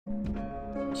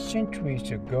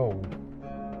Centuries ago,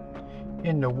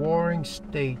 in the warring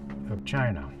state of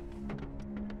China,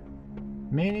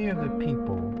 many of the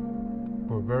people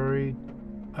were very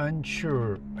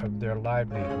unsure of their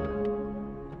livelihood.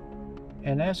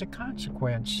 And as a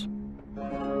consequence,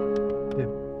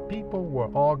 the people were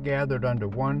all gathered under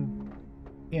one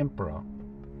emperor,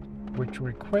 which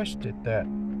requested that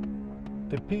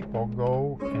the people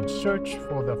go and search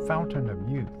for the fountain of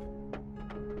youth.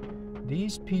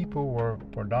 These people were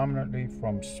predominantly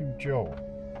from Suzhou,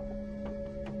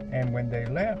 and when they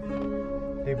left,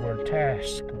 they were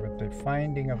tasked with the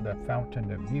finding of the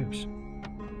fountain of youth.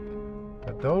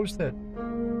 But those that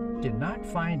did not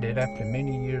find it after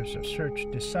many years of search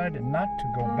decided not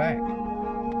to go back,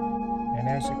 and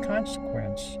as a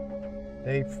consequence,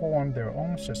 they formed their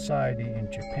own society in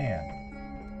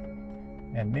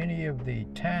Japan. And many of the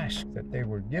tasks that they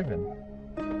were given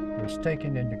was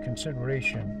taken into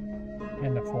consideration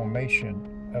in the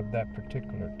formation of that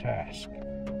particular task.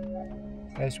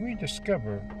 As we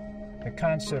discover the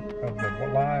concept of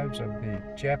the lives of the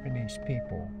Japanese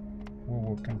people, we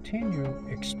will continue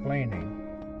explaining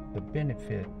the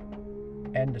benefit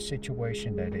and the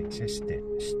situation that existed.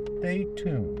 Stay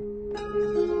tuned.